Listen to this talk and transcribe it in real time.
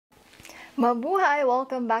Mabuhay!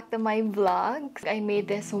 Welcome back to my vlog. I made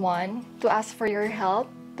this one to ask for your help,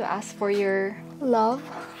 to ask for your love.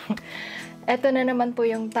 Ito na naman po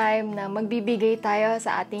yung time na magbibigay tayo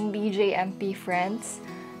sa ating BJMP friends.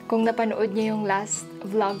 Kung napanood niyo yung last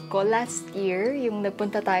vlog ko last year, yung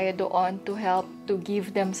nagpunta tayo doon to help, to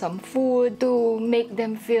give them some food, to make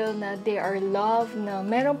them feel na they are loved, na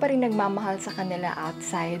meron pa rin nagmamahal sa kanila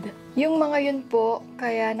outside. Yung mga yun po,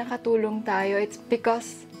 kaya nakatulong tayo, it's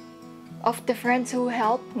because of the friends who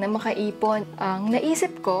help na makaipon. Ang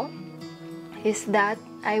naisip ko is that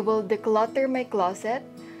I will declutter my closet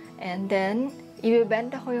and then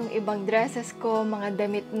ibebenta ko yung ibang dresses ko, mga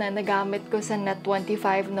damit na nagamit ko sa net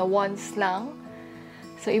 25 na once lang.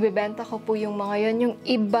 So ibebenta ko po yung mga yon. Yung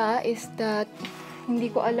iba is that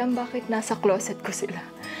hindi ko alam bakit nasa closet ko sila.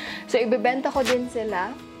 So ibebenta ko din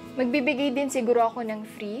sila. Magbibigay din siguro ako ng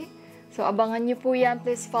free. So abangan niyo po yan.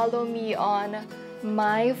 Please follow me on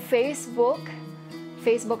my Facebook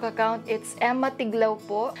account. It's Emma Tiglao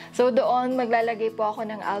po. So doon maglalagay po ako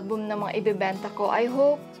ng album ng mga ibebenta ko. I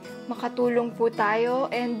hope makatulong po tayo,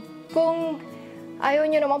 and kung ayaw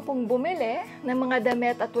nyo naman pong bumili ng mga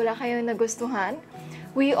damit at wala kayong nagustuhan,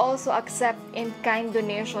 we also accept in-kind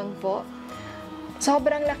donation po.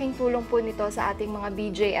 Sobrang laking tulong po nito sa ating mga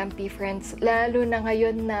BJMP friends, lalo na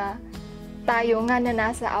ngayon na tayo nga na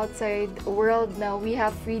nasa outside world na we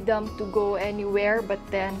have freedom to go anywhere, but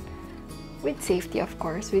then with safety, of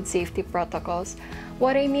course, with safety protocols.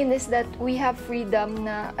 What I mean is that we have freedom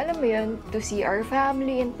na, alam mo yun, to see our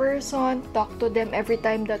family in person, talk to them every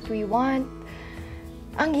time that we want.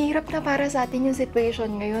 Ang hirap na para sa atin yung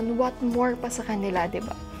situation ngayon, what more pa sa kanila,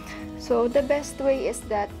 diba? So, the best way is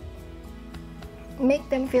that make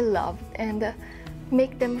them feel loved and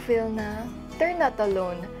make them feel na they're not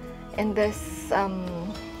alone in this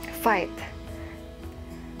fight.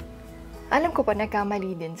 Alam ko pa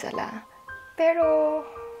nagkamali din sila. Pero,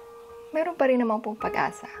 meron pa rin naman pong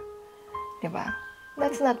pag-asa. Diba?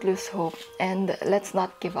 Let's not lose hope and let's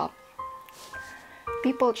not give up.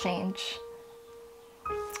 People change.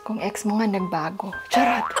 Kung ex mo nga nagbago.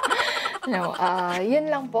 Charot! No,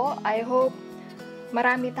 yun lang po. I hope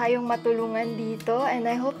marami tayong matulungan dito and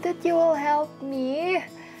I hope that you will help me.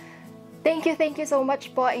 Thank you so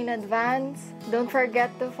much po in advance. Don't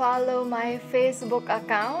forget to follow my Facebook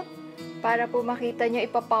account para po makita nyo,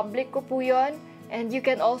 ipapublic ko po yun. And you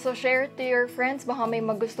can also share to your friends. Baka may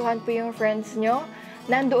magustuhan po yung friends nyo.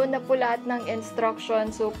 Nandoon na po lahat ng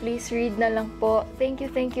instructions. So please read na lang po. Thank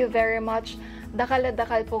you very much. Dakal na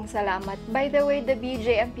dakal pong salamat. By the way, the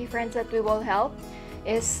BJMP friends that we will help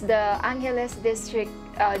is the Angeles District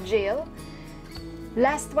Jail.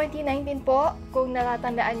 Last 2019 po, kung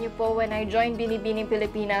natatandaan nyo po, when I joined Binibining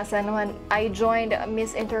Pilipinas, I joined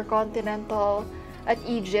Miss Intercontinental at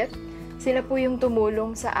Egypt. Sila po yung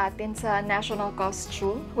tumulong sa atin sa national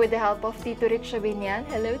costume with the help of Tito Rich Sabinian.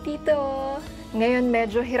 Hello, Tito! Ngayon,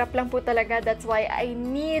 medyo hirap lang po talaga. That's why I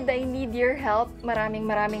need your help.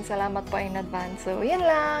 Maraming salamat po in advance. So, yan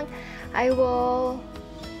lang. I will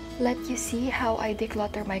let you see how I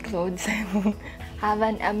declutter my clothes. Have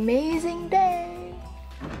an amazing day!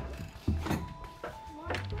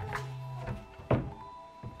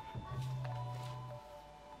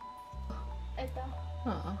 Ito?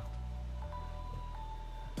 Oo.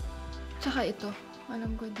 Tsaka ito.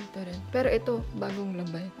 Alam ko dito rin. Pero ito, bagong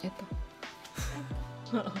labay. Ito.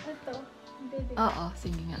 Ito. Oo,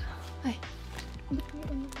 sige nga. Ay.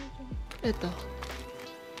 Ito.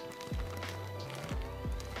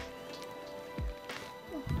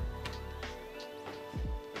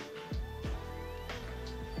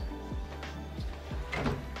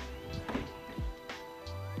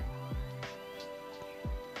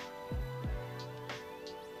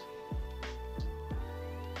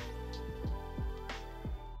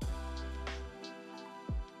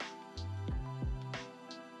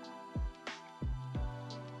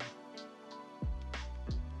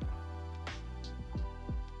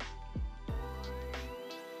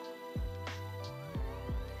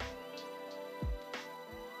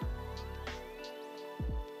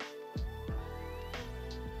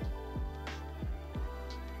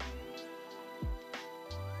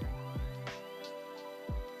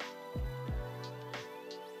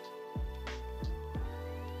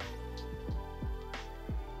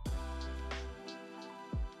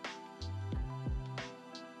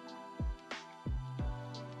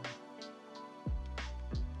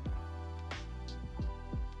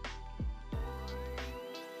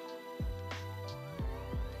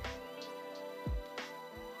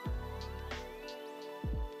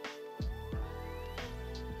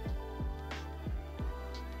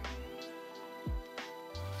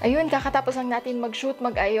 Ayun, kakatapos lang natin mag-shoot,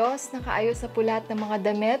 mag-ayos. Nakaayos na po lahat ng mga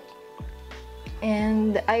damit.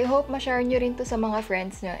 And I hope ma-share nyo rin to sa mga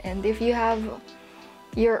friends nyo. And if you have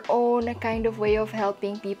your own kind of way of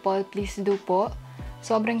helping people, please do po.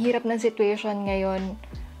 Sobrang hirap ng situation ngayon.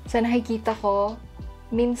 Sa nakikita ko,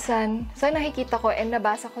 and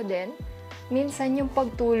nabasa ko din, minsan yung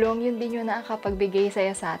pagtulong, yun din yung nakakapagbigay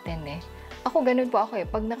saya sa atin eh. Ako, ganun po ako eh.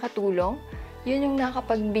 Pag nakatulong, yun yung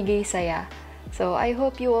nakakapagbigay saya. So, I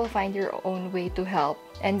hope you will find your own way to help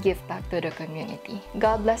and give back to the community.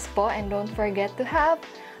 God bless po, and don't forget to have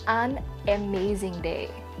an amazing day.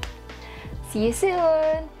 See you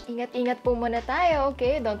soon! Ingat-ingat po muna tayo,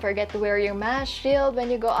 okay? Don't forget to wear your mask, shield when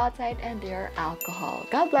you go outside, and your alcohol.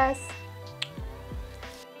 God bless!